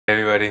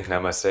everybody,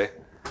 namaste.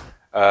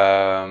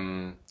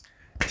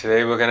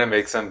 Today we're gonna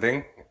make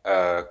something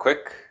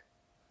quick.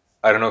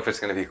 I don't know if it's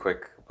gonna be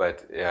quick,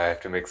 but yeah, I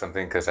have to make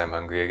something because I'm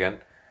hungry again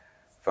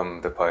from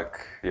the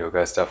park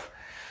yoga stuff.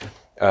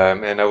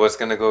 And I was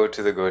gonna go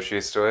to the grocery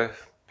store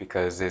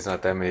because there's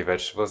not that many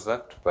vegetables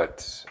left,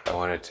 but I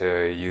wanted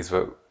to use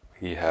what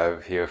we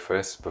have here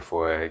first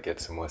before I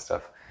get some more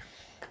stuff.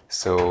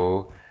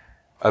 So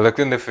I looked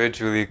in the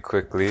fridge really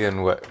quickly,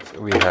 and what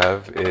we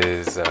have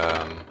is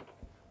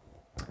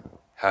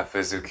half a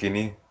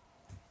zucchini,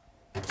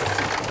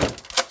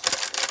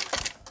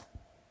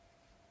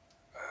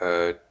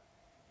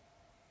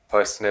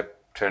 parsnip,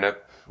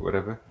 turnip,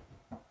 whatever.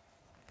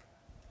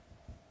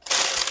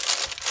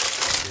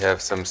 We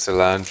have some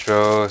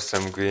cilantro,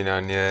 some green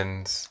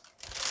onions,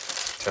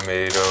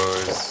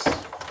 tomatoes,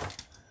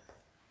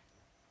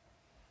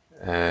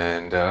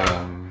 and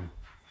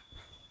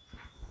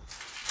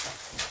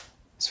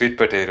sweet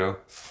potato,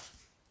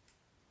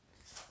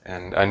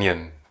 and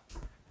onion.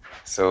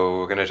 So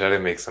we're gonna try to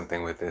make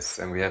something with this,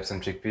 and we have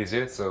some chickpeas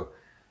here, so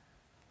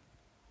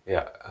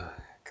yeah,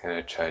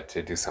 gonna try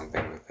to do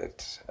something with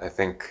it. I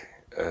think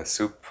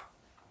soup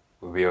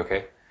will be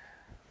okay.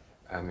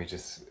 Let me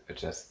just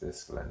adjust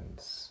this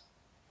lens.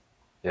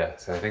 Yeah,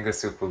 so I think a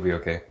soup will be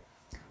okay,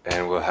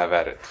 and we'll have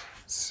at it.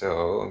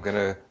 So I'm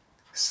gonna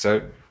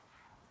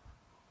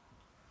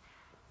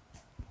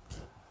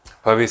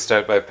probably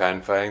start by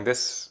pan frying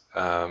this.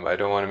 I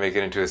don't want to make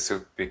it into a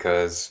soup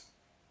because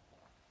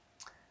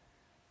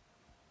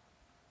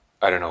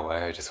I don't know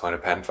why. I just want to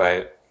pan fry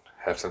it,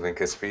 have something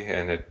crispy,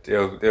 and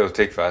it'll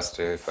take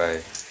faster if I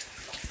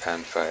pan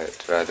fry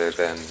it rather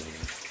than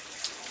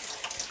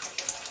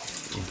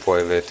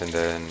boil it and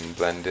then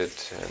blend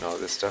it and all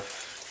this stuff.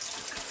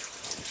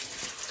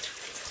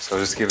 So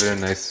I'll just give it a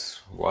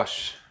nice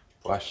washed,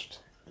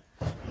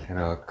 and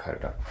I'll cut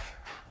it up.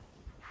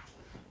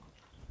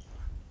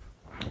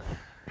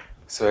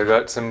 So I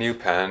got some new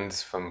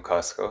pans from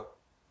Costco.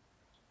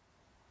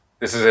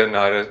 This is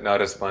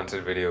not a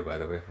sponsored video, by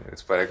the way.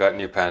 But I got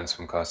new pans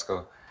from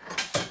Costco,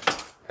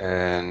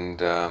 and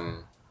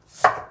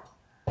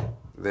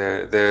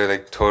they're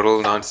like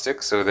total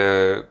non-stick. So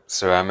they're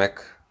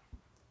ceramic.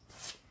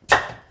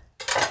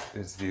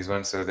 It's these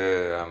ones. So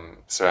they're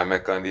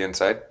ceramic on the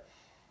inside.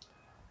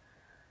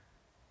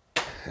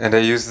 And I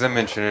used them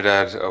in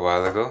Trinidad a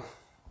while ago.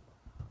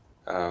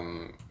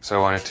 So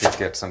I wanted to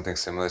get something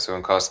similar. So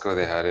in Costco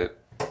they had it,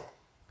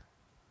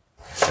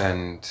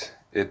 and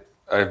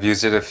I've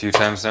used it a few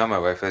times now. My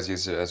wife has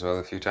used it as well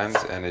a few times,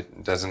 and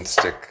it doesn't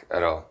stick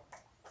at all.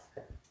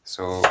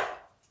 So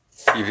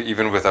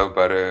even without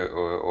butter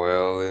or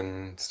oil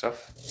and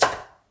stuff,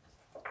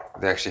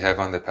 they actually have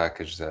on the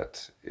package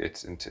that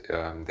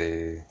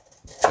they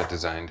had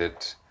designed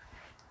it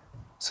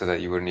so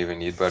that you wouldn't even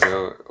need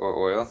butter or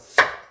oil.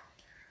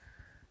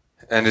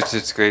 And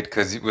it's great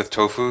because with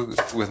tofu,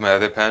 with my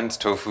other pans,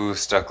 tofu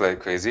stuck like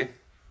crazy.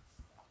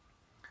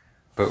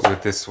 But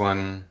with this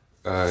one,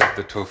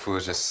 the tofu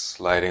is just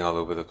sliding all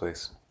over the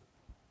place.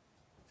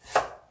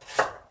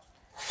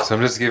 So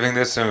I'm just giving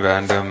this a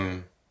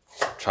random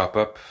chop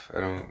up. I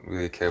don't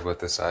really care about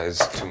the size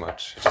too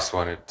much. I just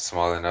want it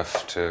small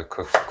enough to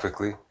cook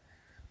quickly.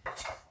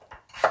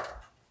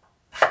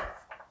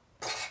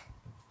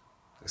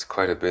 It's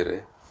quite a bit,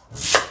 eh?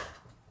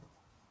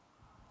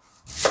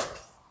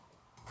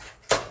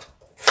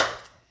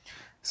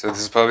 So this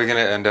is probably going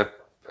to end up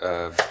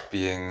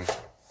being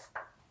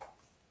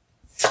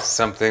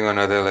something or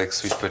another like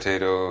sweet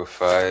potato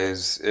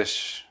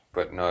fries-ish,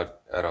 but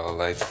not at all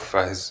like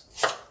fries.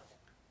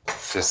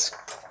 Just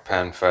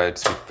pan-fried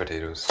sweet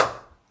potatoes.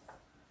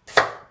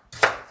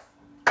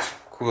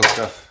 Cool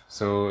stuff.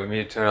 So let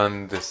me turn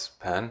on this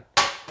pan.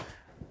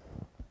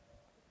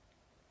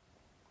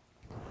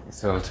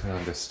 So I'll turn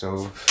on the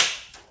stove,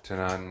 turn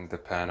on the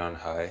pan on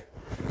high.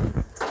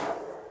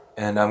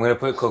 And I'm going to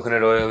put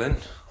coconut oil in.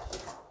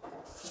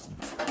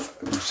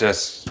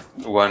 Just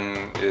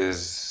one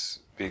is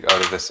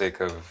out of the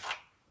sake of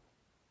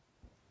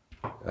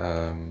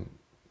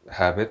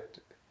habit,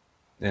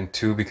 and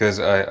two because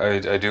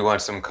I do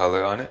want some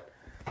color on it.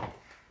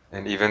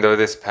 And even though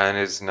this pan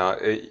is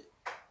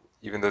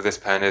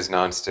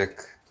non-stick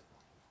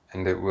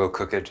and it will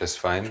cook it just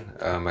fine,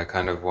 I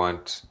kind of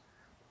want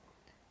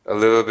a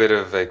little bit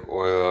of like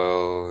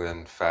oil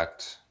and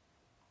fat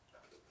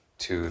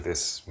to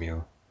this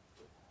meal.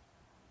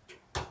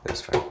 That's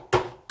fine.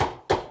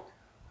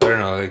 I don't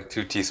know, like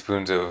 2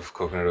 teaspoons of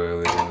coconut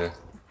oil is in there.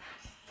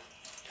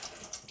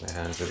 My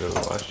hands are a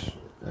little wash.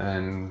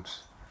 And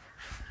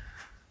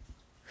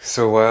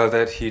so while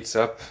that heats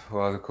up,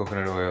 while the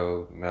coconut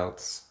oil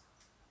melts,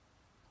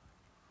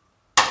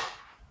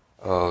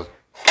 I'll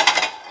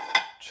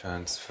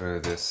transfer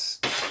this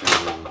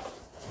to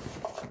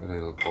a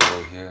little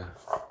bowl here.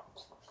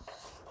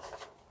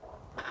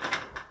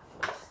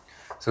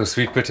 So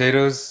sweet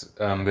potatoes,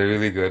 they're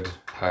really good,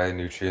 high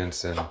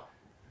nutrients and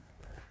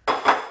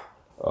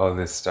all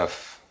this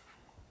stuff.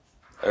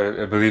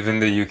 I believe in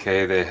the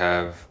UK they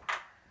have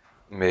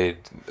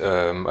made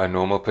a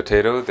normal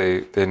potato,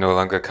 they're no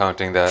longer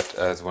counting that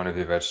as one of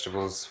your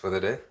vegetables for the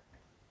day,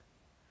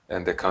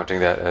 and they're counting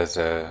that as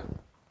they're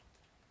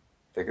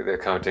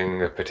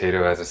counting a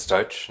potato as a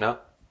starch now,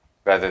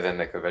 rather than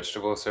like a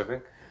vegetable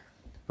serving.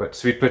 But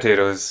sweet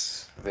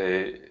potatoes,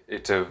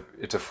 it's a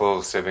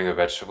full serving of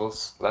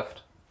vegetables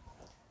left.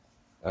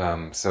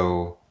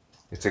 So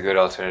it's a good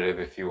alternative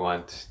if you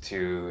want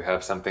to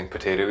have something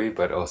potatoey,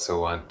 but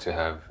also want to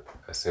have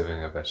a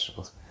serving of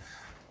vegetables.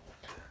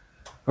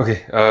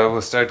 Okay,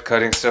 we'll start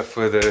cutting stuff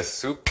for the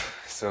soup.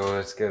 So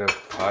let's get a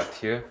pot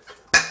here.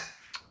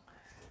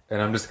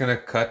 And I'm just gonna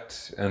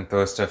cut and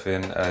throw stuff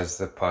in as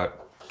the pot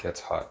gets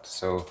hot.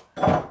 So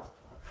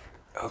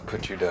I'll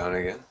put you down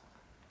again.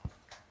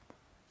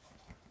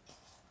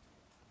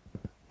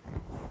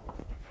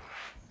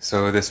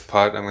 So this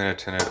pot, I'm gonna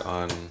turn it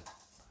on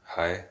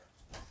high.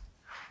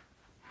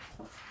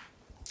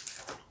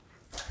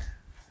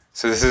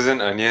 So this is an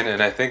onion,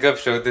 and I think I've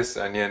showed this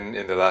onion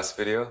in the last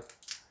video.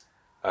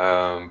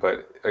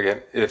 But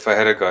again, if I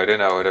had a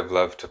garden, I would have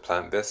loved to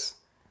plant this.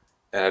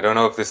 And I don't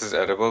know if this is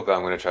edible, but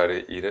I'm going to try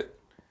to eat it.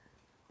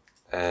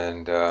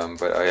 And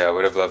but yeah, I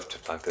would have loved to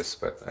plant this,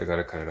 but I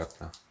gotta cut it up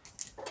now.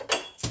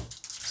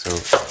 So,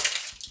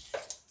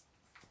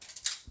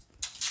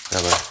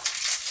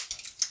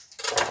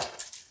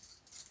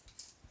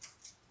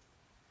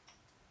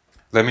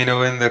 let me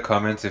know in the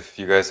comments if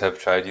you guys have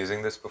tried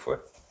using this before.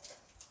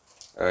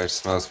 It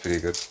smells pretty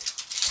good.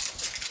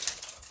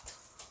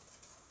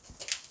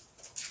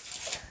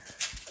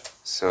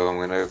 So I'm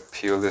gonna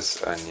peel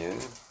this onion.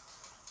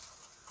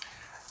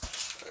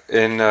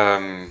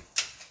 In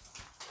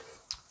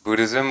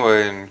Buddhism or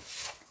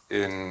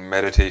in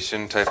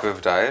meditation type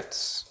of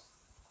diets,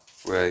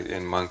 where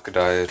in monk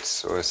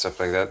diets or stuff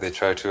like that, they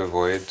try to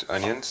avoid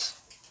onions.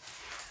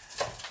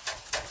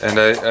 And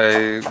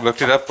I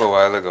looked it up a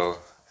while ago,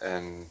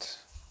 and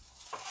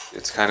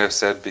it's kind of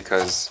said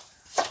because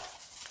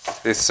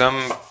there's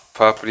some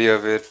property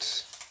of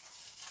it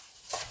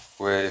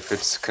where if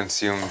it's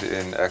consumed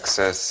in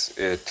excess,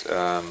 it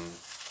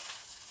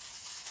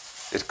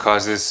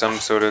causes some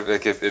sort of,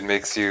 like, it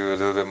makes you a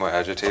little bit more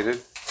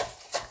agitated.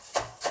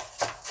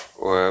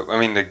 Or, I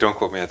mean, like, don't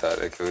quote me at that.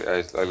 Like,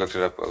 I looked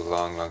it up a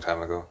long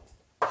time ago.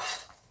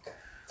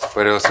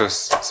 But I also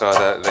saw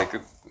that, like,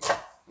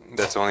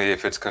 that's only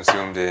if it's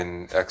consumed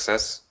in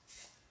excess.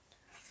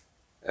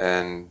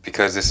 And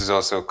because this is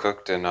also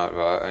cooked and not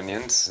raw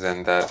onions,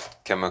 then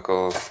that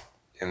chemical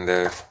in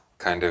there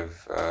kind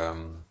of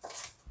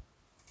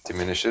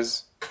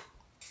diminishes.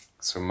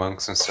 So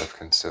monks and stuff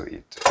can still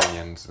eat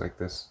onions like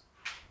this.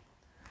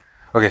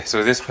 Okay,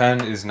 so this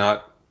pan is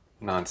not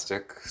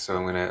non-stick, so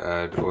I'm going to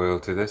add oil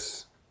to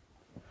this.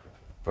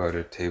 About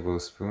a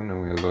tablespoon.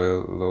 I'm going to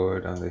lower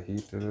down the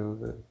heat a little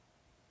bit.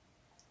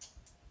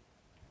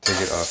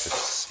 Take it off, it's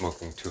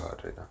smoking too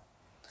hot right now.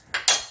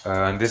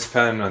 On this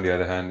pan, on the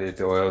other hand,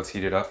 the oil's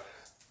heated up.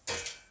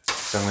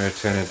 So I'm going to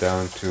turn it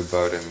down to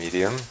about a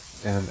medium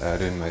and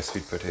add in my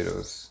sweet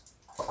potatoes.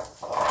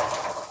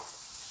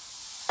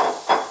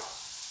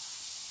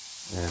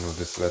 And we'll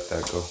just let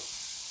that go.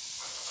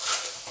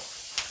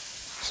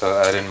 So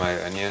I'll add in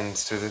my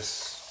onions to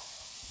this.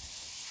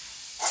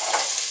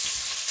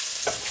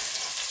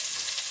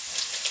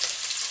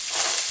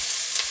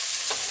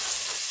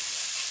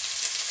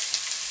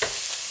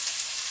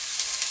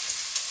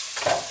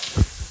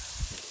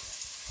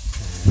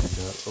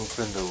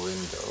 Open the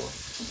window.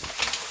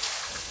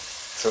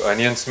 So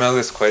onion smell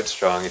is quite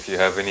strong. If you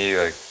have any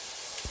like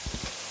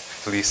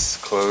fleece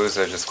clothes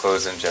or just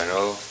clothes in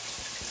general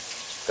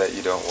that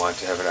you don't want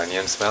to have an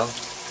onion smell,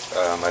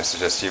 I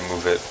suggest you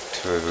move it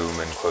to a room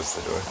and close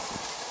the door.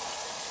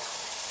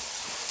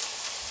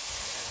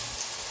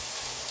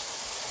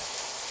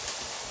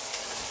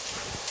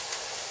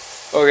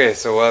 Okay,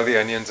 so while the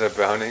onions are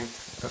browning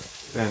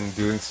and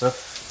doing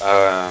stuff,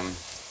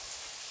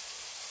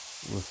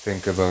 we'll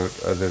think about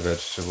other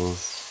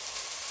vegetables.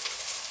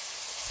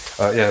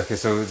 Yeah, okay,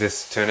 so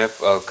this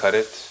turnip, I'll cut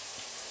it.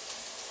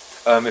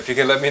 If you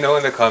can let me know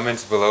in the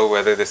comments below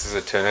whether this is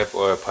a turnip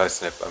or a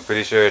parsnip. I'm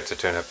pretty sure it's a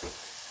turnip.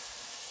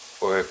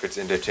 Or if it's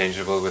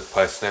interchangeable with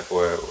parsnip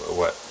or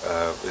what.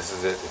 This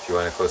is it, if you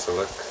want a closer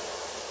look.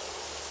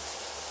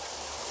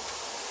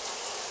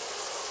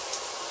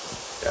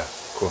 Yeah,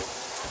 cool.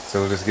 So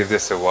we'll just give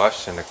this a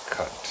wash and a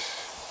cut.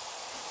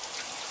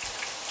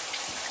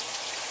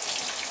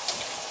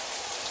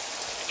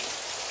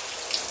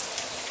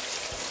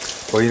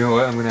 Well, you know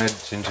what? I'm gonna add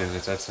ginger.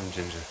 Let's add some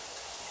ginger.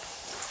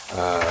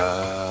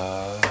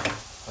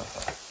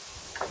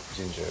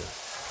 Ginger.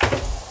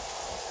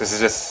 This is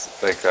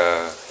just like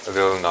a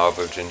little knob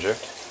of ginger.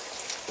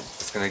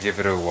 Just gonna give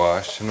it a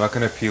wash. I'm not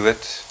gonna peel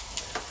it.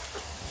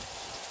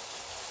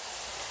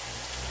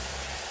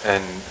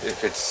 And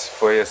if it's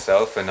for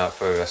yourself and not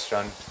for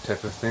restaurant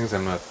type of things,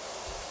 I'm not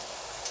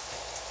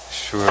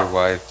sure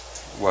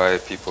why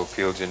people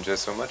peel ginger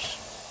so much.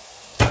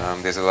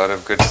 There's a lot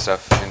of good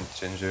stuff in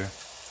ginger.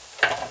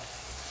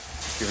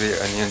 Give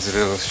the onions a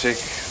little shake.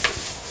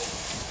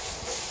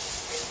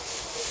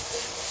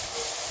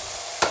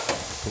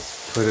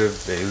 put a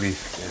bay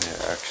leaf in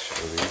it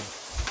actually.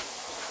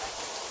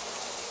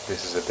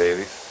 This is a bay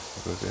leaf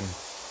that goes in.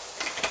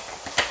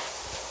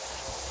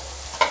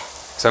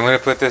 So I'm going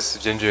to put this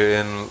ginger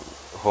in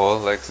whole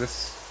like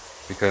this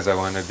because I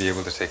want to be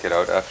able to take it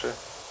out after.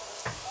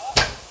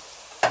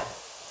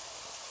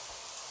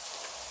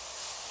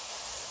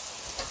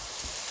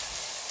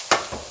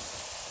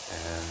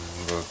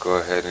 And we'll go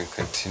ahead and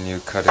continue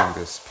cutting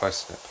this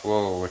parsnip.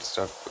 Whoa, what's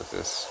up with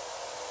this?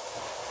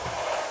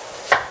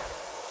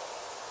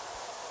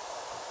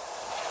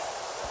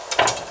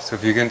 So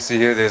if you can see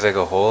here, there's like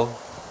a hole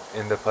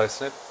in the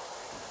parsnip.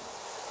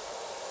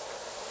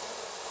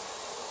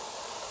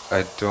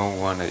 I don't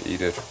want to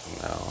eat it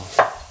now.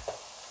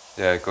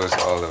 Yeah, it goes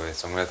all the way,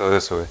 so I'm going to throw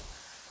this away.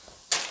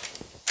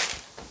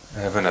 I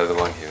have another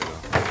one here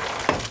though.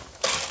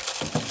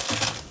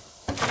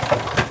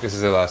 This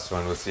is the last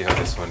one, we'll see how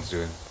this one's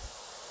doing.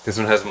 This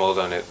one has mold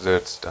on it, so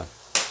it's done.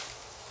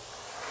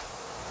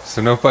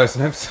 So no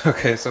parsnips?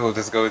 Okay, so we'll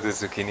just go with the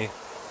zucchini.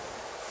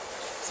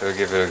 So we'll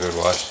give it a good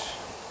wash.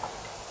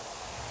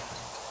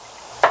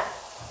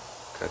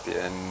 Cut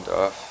the end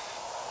off.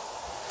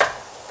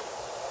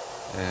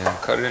 And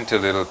cut it into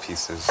little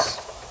pieces.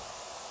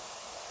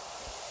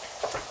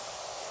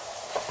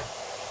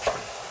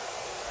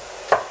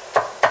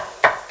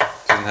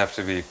 Doesn't have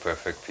to be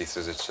perfect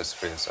pieces, it's just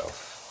for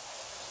yourself.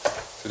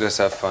 So just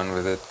have fun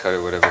with it, cut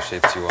it whatever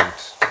shapes you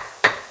want.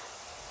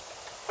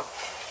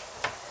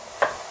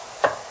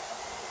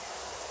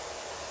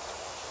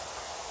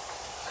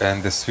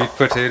 And the sweet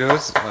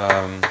potatoes,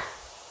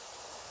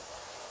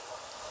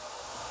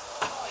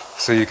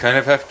 so you kind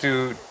of have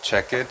to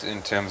check it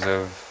in terms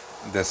of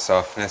the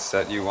softness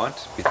that you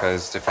want,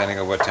 because depending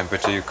on what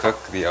temperature you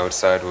cook, the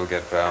outside will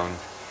get brown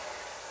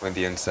when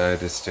the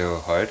inside is still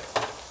hard.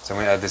 So I'm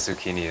going to add the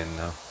zucchini in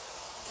now.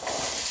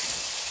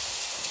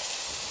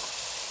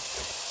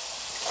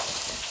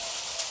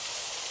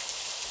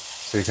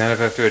 So you kind of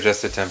have to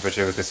adjust the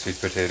temperature with the sweet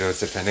potatoes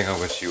depending on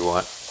what you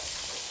want.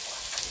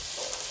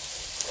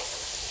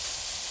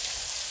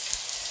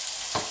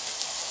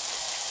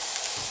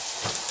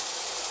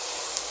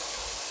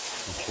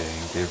 Okay,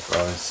 give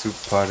our soup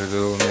pot a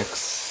little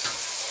mix.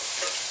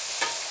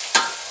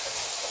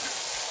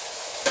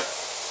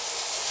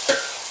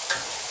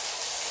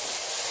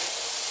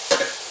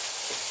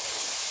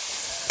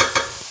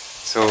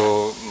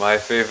 So my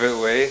favorite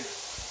way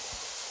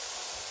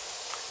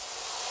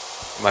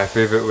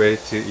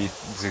to eat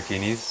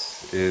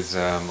zucchinis is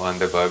on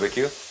the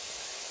barbecue.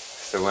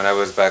 So when I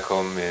was back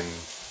home in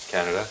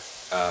Canada,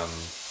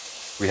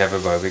 we have a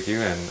barbecue,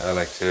 and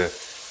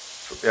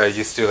I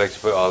used to like to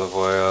put olive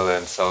oil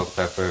and salt,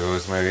 pepper,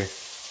 rosemary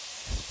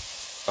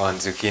on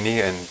zucchini,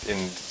 and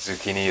in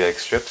zucchini like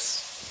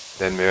strips,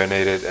 then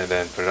marinate it and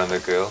then put it on the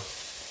grill.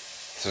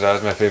 So that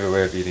was my favorite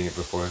way of eating it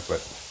before,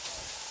 but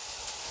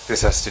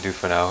this has to do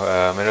for now.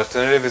 An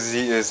alternative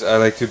is I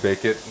like to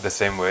bake it the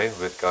same way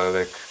with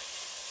garlic,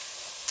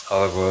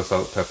 olive oil,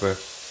 salt, pepper.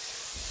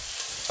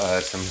 I'll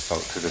add some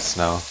salt to this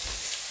now.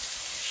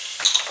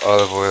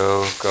 Olive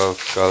oil,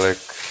 garlic,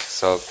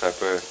 salt,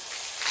 pepper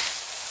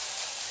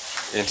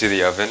into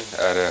the oven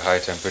at a high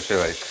temperature,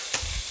 like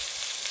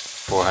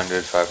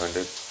 400,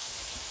 500.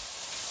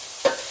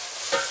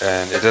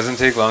 And it doesn't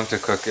take long to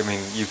cook. I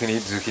mean, you can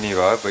eat zucchini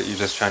raw, but you're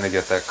just trying to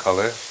get that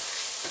color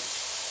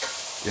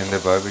in the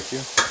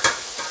barbecue.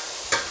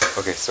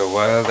 Okay, so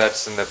while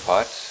that's in the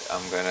pot,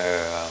 I'm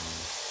gonna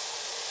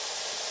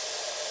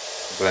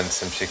blend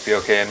some chickpea.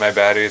 Okay, and my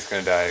battery is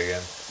gonna die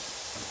again.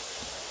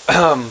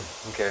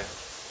 Okay.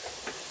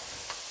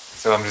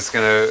 So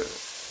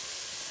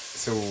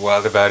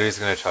while the battery is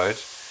gonna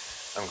charge,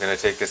 I'm gonna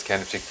take this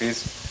can of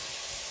chickpeas.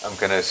 I'm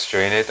gonna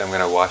strain it. I'm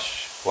gonna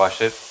wash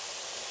it,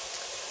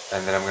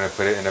 and then I'm gonna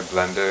put it in a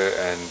blender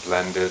and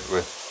blend it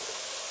with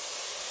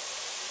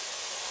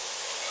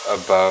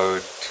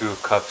about 2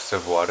 cups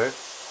of water.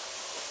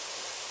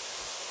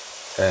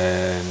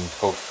 And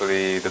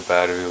hopefully the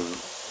battery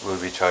will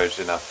be charged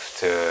enough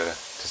to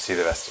see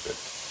the rest of it.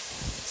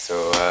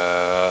 So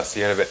I'll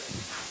see you in a bit.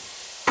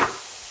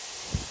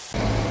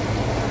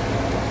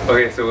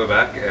 Okay, so we're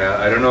back.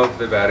 I don't know if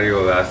the battery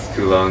will last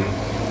too long,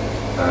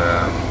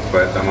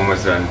 but I'm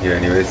almost done here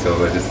anyway, so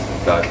I just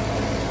thought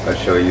I'd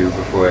show you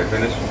before I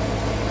finish.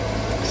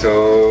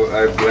 So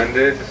I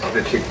blended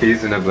the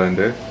chickpeas in a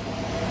blender,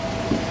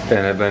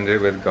 and I blended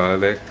it with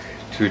garlic,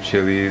 2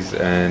 chilies,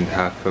 and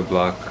half a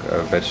block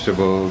of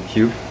vegetable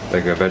cube,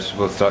 like a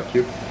vegetable stock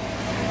cube.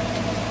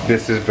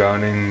 This is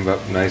browning up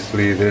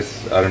nicely.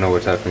 This, I don't know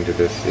what's happening to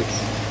this.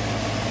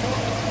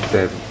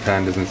 The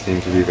pan doesn't seem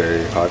to be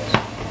very hot.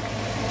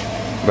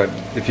 But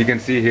if you can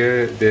see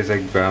here, there's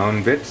like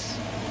brown bits.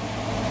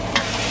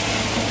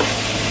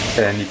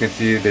 And you can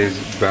see there's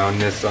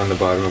brownness on the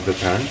bottom of the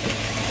pan.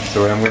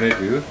 So what I'm going to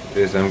do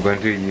is I'm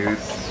going to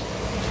use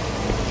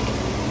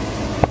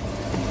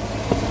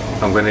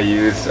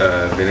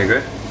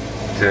vinegar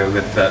to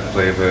lift that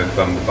flavor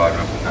from the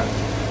bottom of the pan.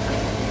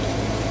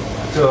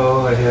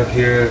 So I have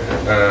here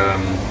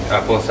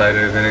apple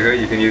cider vinegar.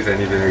 You can use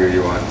any vinegar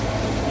you want.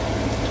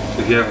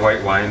 If you have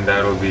white wine,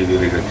 that'll be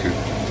really good too.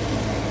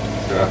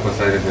 So apple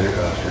cider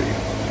vinegar, I'll show you.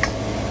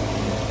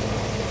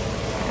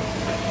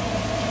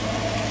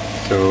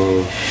 So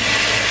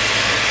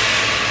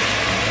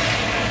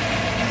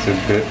it's a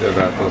bit of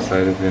apple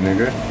cider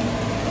vinegar,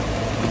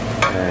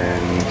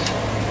 and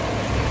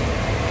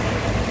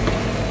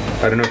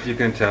I don't know if you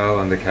can tell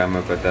on the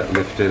camera, but that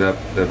lifted up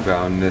the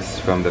brownness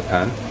from the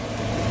pan,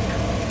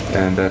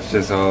 and that's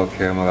just all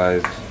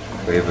caramelized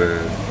flavor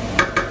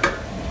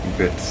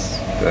bits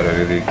that are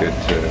really good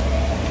to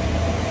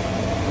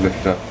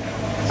lift up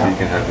so you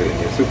can have it in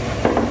your soup.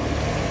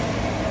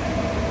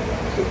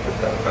 So put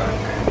that back.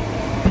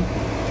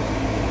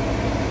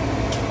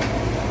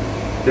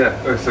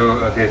 Yeah,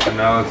 so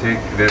now I'll take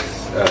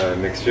this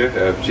mixture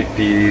of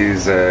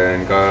chickpeas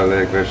and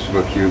garlic,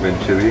 vegetable cube and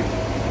chili.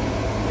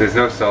 There's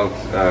no salt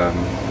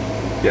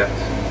yet.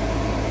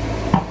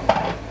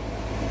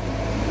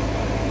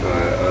 So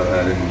I'll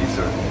add in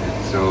miso in it.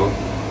 So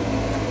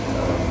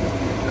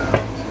now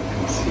so you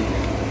can see.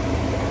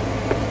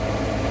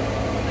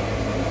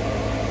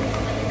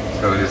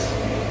 So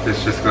this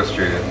just goes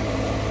straight in.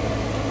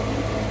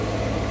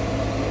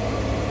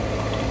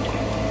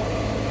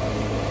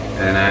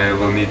 And I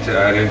will need to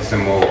add in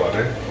some more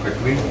water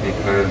quickly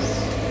because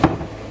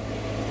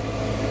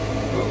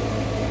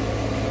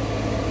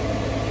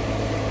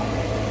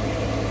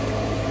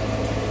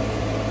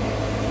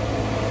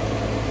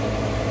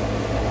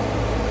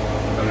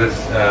I'm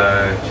just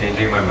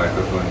changing my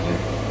microphone here.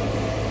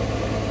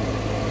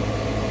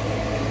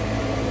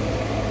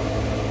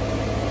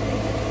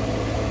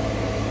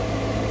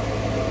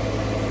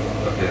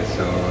 Okay,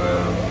 so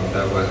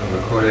that wasn't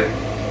recorded.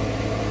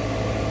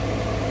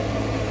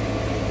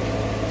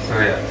 So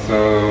yeah, so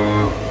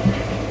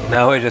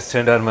now I just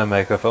turned on my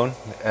microphone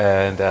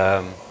and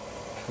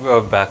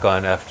we're back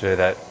on after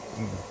that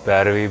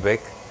battery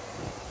break,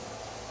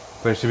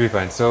 but it should be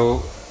fine.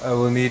 So I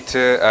will need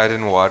to add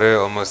in water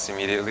almost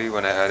immediately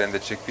when I add in the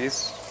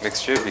chickpeas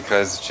mixture,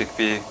 because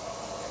chickpea,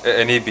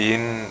 any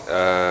bean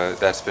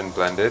that's been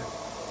blended,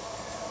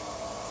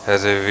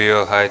 has a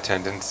real high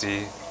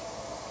tendency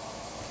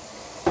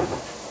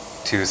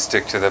to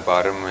stick to the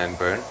bottom and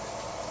burn.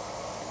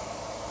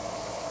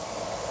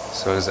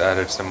 So I just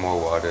added some more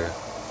water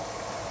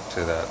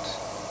to that.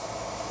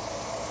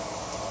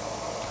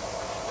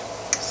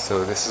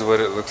 So this is what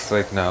it looks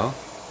like now.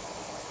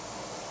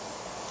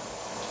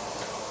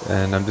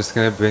 And I'm just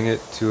gonna bring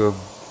it to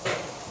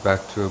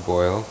back to a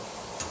boil.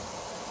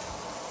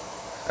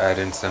 Add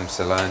in some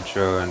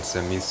cilantro and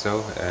some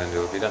miso and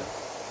it'll be done.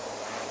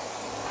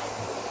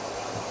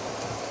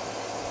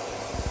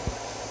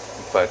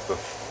 But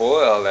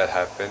before all that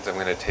happens, I'm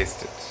gonna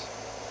taste it,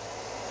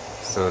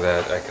 so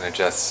that I can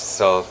adjust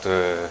salt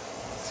or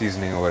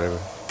seasoning or whatever.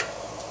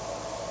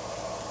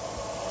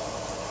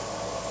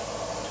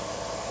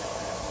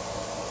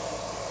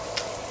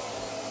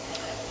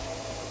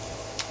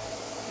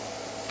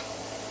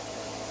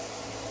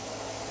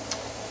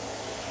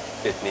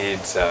 It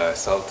needs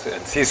salt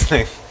and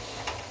seasoning.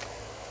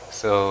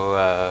 So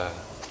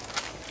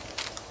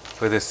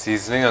for this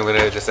seasoning, I'm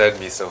gonna just add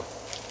miso.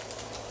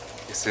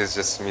 This is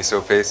just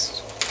miso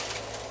paste.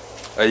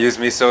 I use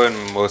miso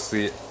in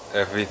mostly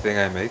everything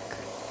I make,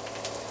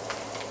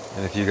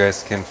 and if you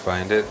guys can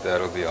find it,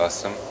 that'll be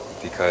awesome,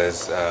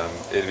 because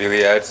it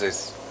really adds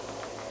this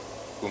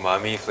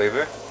umami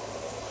flavor,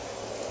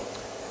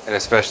 and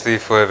especially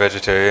for a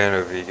vegetarian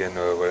or vegan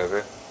or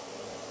whatever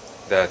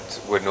that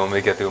would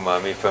normally get the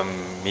umami from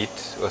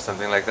meat or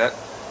something like that,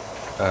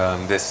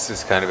 this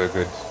is kind of a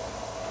good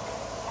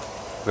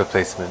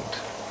replacement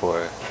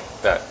for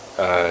that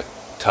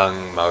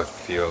tongue mouth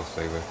feel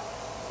flavor.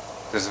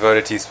 This is about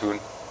a teaspoon.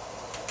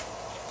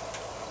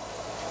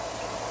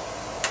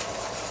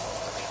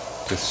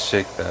 Just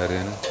shake that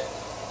in.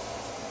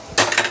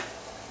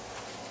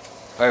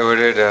 I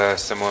ordered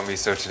some more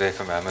miso today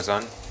from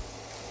Amazon,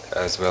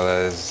 as well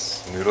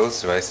as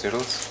noodles, rice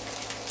noodles,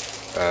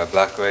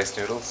 black rice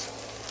noodles.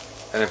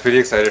 And I'm pretty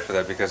excited for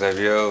that because I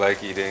really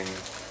like eating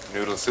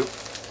noodle soup.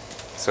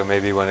 So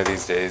maybe one of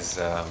these days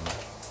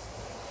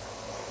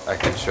I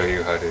can show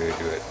you how to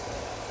do it.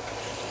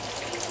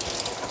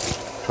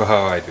 For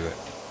how I do it.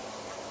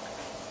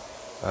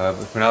 But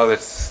for now,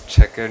 let's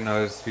check in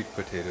our sweet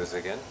potatoes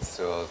again.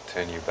 So I'll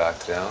turn you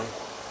back down.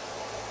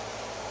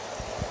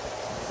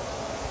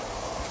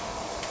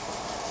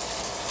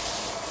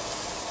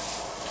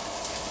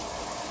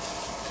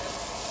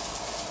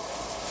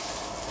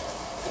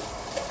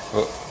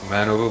 Oh,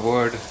 man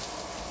overboard.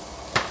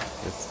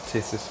 Let's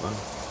taste this one.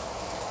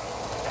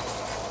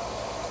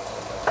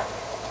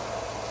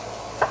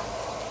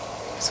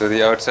 So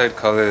the outside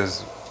color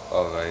is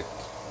alright.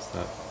 It's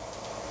not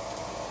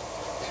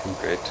too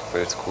great,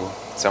 but it's cool.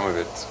 Some of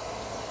it.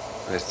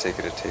 Let's take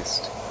it a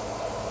taste.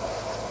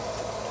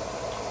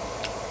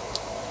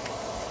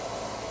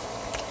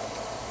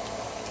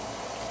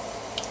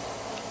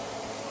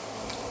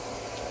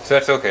 So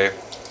that's okay.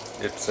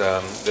 It's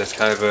there's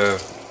kind of a,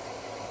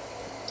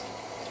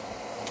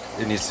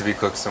 it needs to be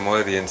cooked some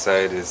more. The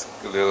inside is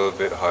a little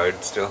bit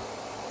hard still.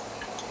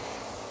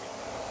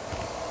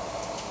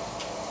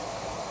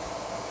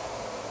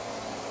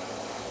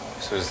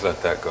 So just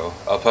let that go.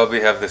 I'll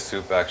probably have the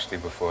soup actually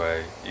before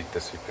I eat the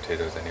sweet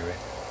potatoes anyway.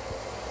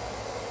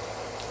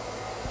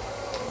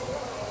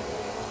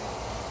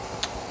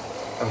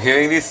 I'm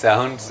hearing these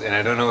sounds and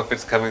I don't know if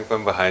it's coming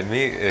from behind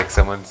me, like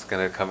someone's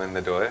gonna come in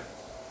the door.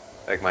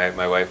 Like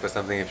my wife or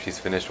something if she's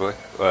finished work.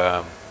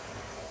 Or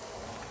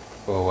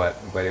what,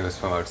 but it was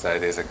from outside.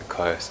 There's like a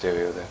car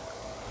stereo there.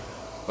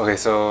 Okay,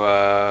 so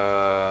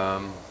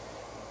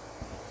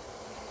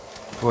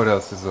what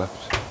else is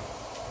left?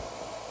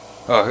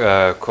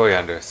 Oh,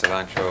 coriander,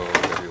 cilantro,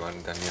 whatever you want,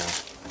 dhania.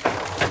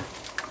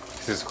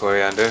 This is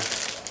coriander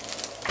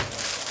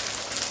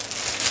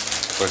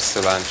or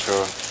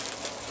cilantro.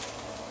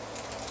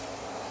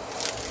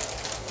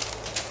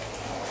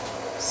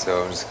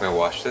 So I'm just gonna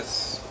wash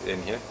this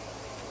in here.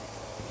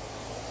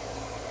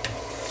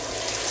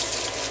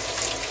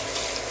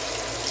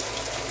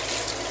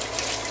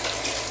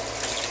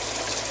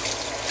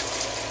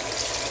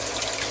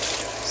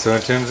 So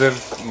in terms of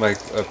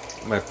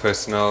my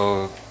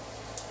personal,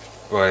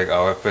 or like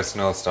our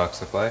personal stock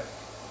supply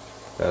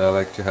that I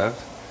like to have,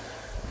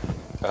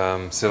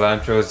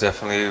 cilantro is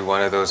definitely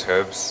one of those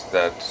herbs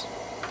that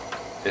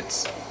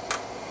it's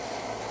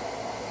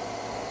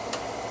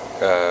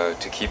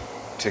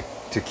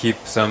to keep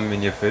some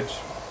in your fridge.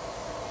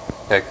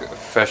 Like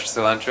fresh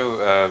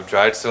cilantro,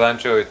 dried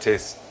cilantro, it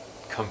tastes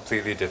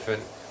completely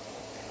different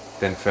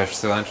than fresh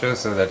cilantro.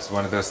 So that's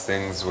one of those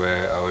things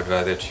where I would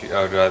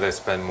rather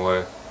spend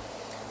more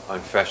on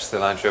fresh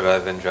cilantro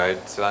rather than dried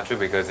cilantro,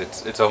 because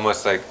it's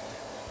almost like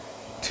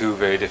two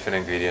very different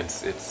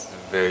ingredients. It's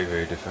very,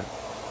 very different.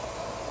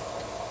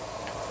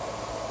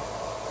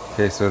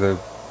 Okay, so the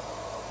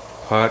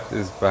pot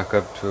is back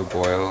up to a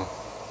boil.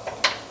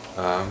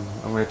 I'm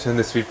going to turn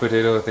the sweet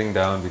potato thing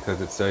down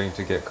because it's starting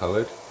to get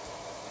colored,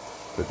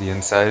 but the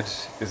inside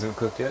isn't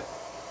cooked yet.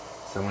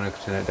 So I'm going to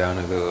turn it down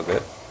a little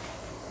bit.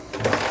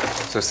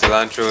 So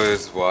cilantro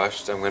is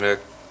washed. I'm going to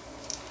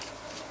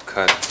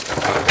cut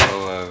a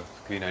couple of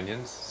green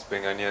onions,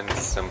 spring onions,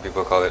 some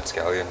people call it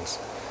scallions.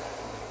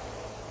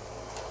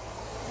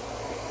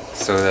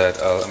 So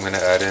that I'm going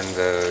to add in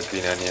the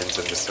green onions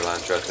and the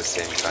cilantro at the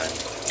same time.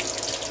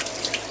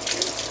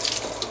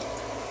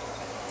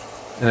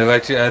 And I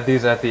like to add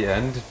these at the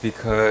end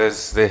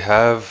because they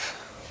have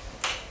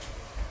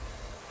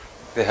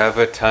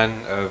a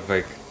ton of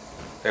like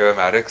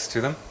aromatics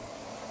to them.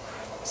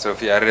 So if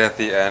you add it at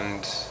the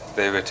end,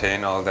 they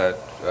retain all that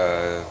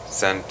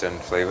scent and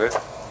flavor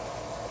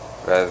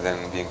rather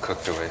than being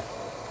cooked away.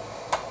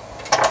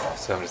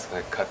 So I'm just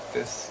going to cut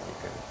this.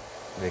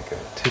 You can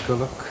take a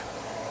look.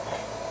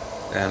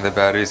 And the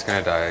battery's going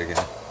to die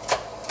again.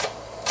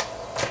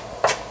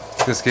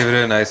 Just give it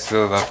a nice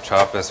little rough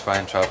chop, as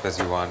fine chop as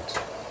you want.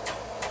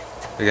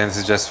 Again, this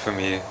is just for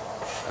me,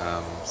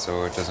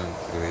 so it doesn't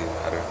really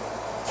matter.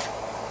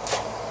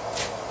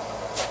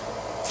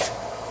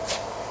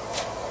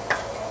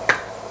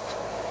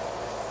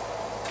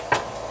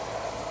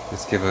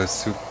 Just give a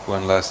soup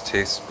one last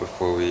taste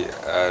before we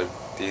add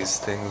these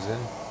things in.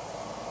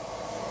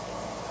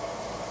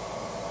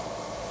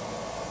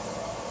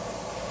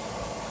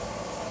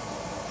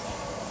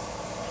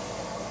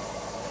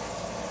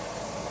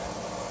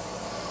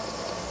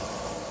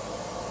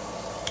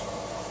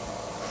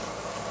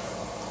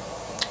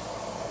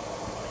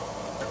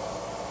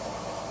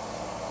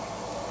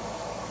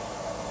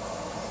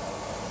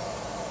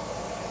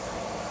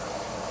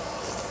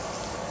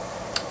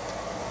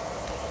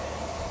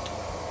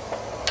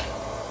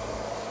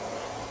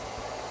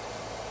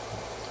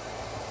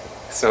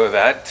 So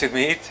that, to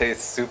me,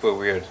 tastes super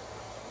weird.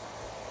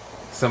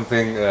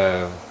 Something,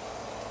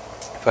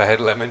 if I had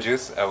lemon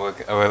juice, I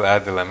will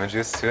add the lemon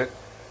juice to it,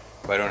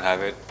 but I don't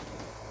have it.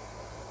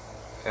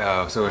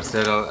 So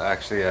instead I'll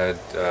actually add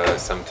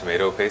some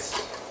tomato paste.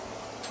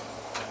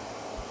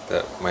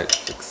 That might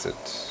fix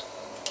it.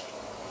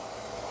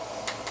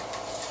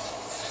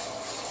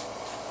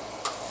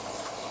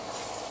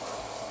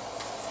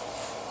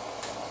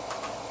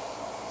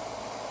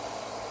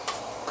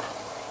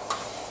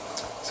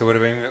 So what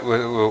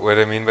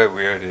I mean by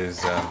weird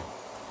is, I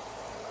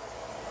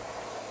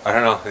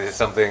don't know, there's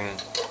something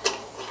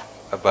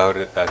about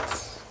it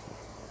that's,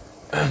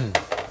 I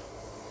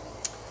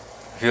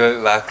feel it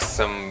lacks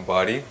some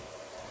body.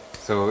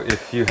 So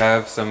if you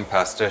have some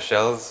pasta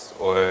shells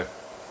or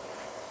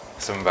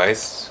some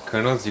rice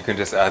kernels, you can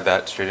just add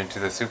that straight into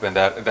the soup, and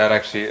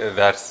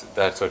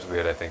that's what's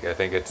weird, I think. I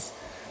think it's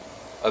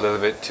a little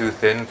bit too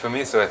thin for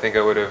me, so I think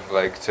I would have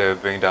liked to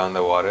bring down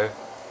the water.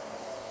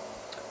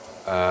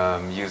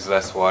 Use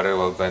less water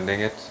while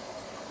blending it,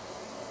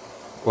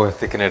 or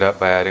thicken it up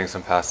by adding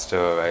some pasta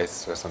or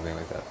rice or something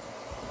like that.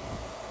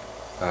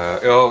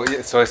 Oh,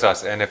 yeah, soy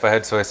sauce. And if I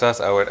had soy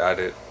sauce, I would add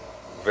it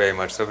very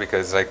much so,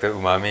 because like the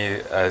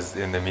umami as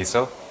in the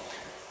miso,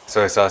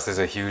 soy sauce is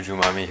a huge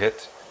umami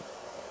hit.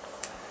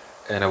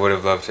 And I would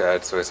have loved to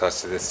add soy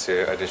sauce to this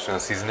to additional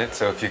season it.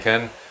 So if you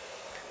can,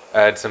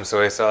 add some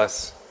soy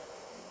sauce,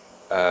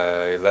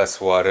 less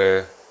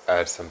water,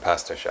 add some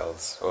pasta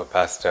shells, or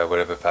pasta,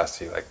 whatever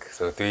pasta you like.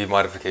 So 3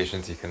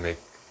 modifications you can make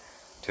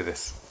to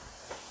this.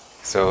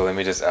 So let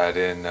me just add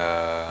in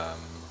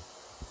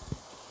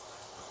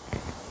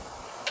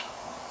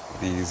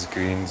these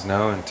greens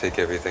now and take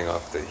everything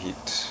off the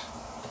heat.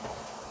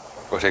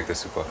 Or take the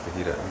soup off the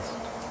heat at least.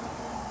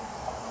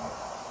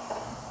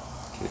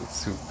 Okay,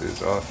 soup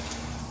is off.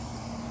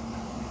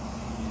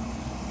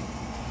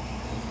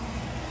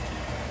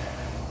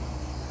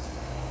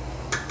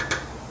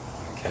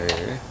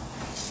 Okay.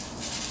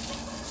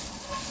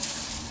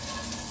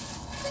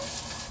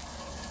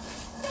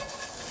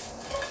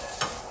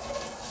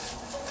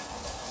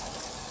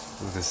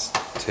 We'll just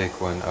take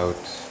one out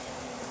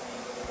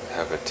and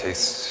have a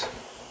taste.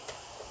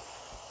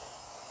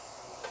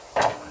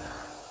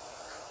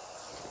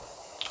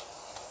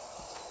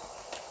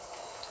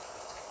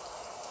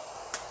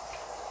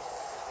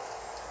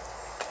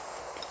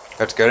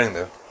 That's getting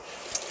there.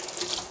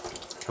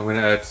 I'm gonna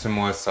add some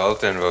more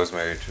salt and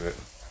rosemary to it.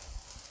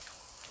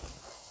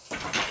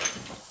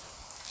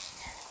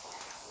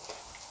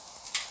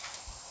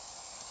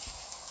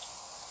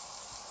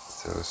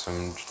 So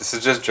this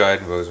is just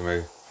dried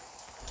rosemary.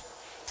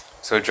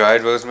 So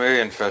dried rosemary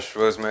and fresh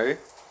rosemary.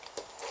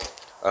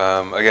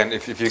 Again,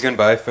 if you can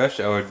buy fresh,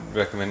 I would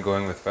recommend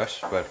going with fresh,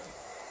 but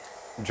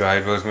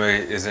dried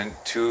rosemary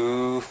isn't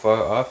too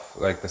far off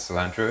like the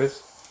cilantro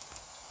is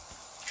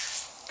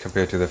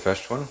compared to the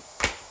fresh one.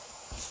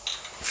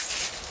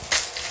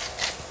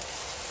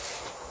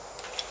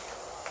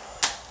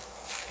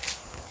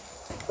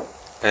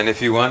 And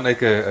if you want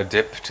like a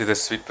dip to the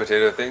sweet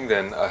potato thing,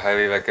 then I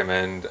highly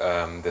recommend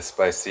the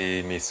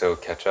spicy miso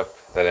ketchup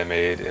that I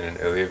made in an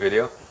earlier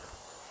video.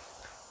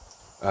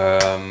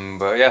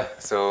 But yeah,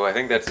 so I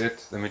think that's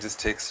it. Let me just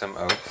take some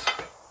out.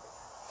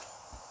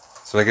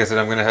 So like I said,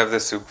 I'm going to have the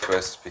soup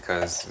first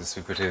because the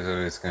sweet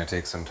potato is going to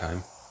take some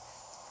time.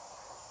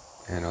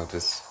 And I'll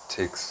just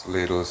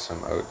ladle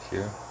some out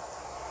here.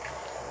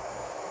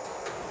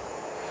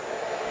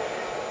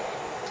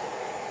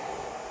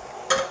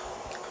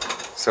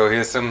 So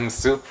here's some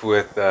soup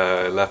with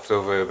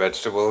leftover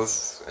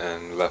vegetables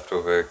and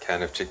leftover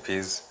can of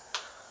chickpeas.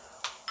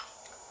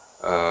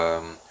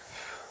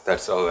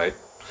 That's alright.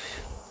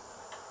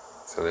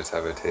 So let's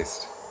have a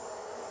taste.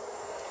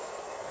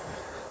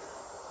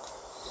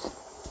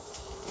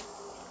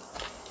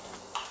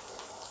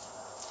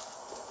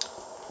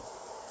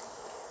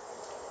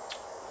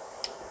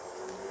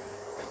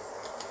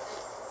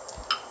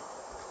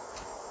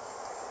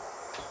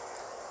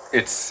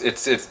 It's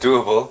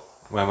doable.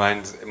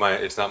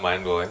 It's not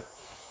mind blowing.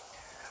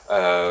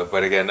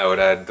 But again, I would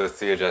add the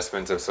 3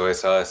 adjustments of soy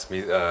sauce,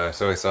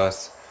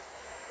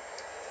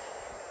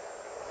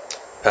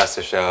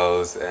 pasta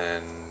shells,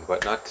 and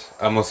whatnot.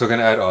 I'm also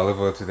gonna add olive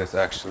oil to this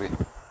actually,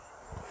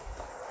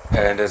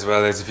 and as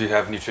well as if you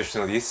have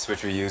nutritional yeast,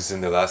 which we used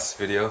in the last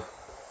video,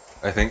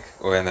 I think,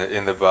 or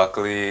in the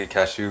broccoli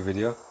cashew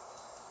video.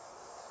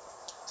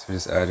 So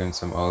just add in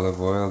some olive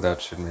oil.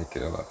 That should make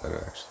it a lot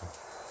better actually.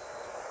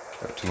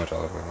 Too much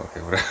olive oil.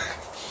 Okay, whatever.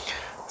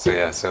 So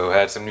yeah, so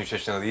add some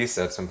nutritional yeast,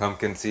 add some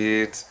pumpkin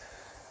seeds,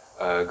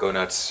 go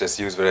nuts, just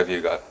use whatever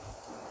you got.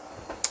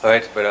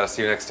 Alright, but I'll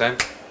see you next time,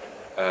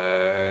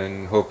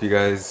 and hope you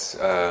guys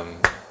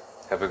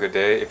have a good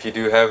day. If you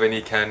do have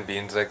any canned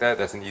beans like that,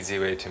 that's an easy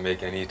way to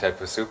make any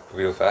type of soup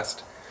real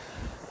fast.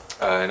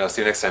 And I'll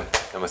see you next time.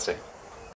 Namaste.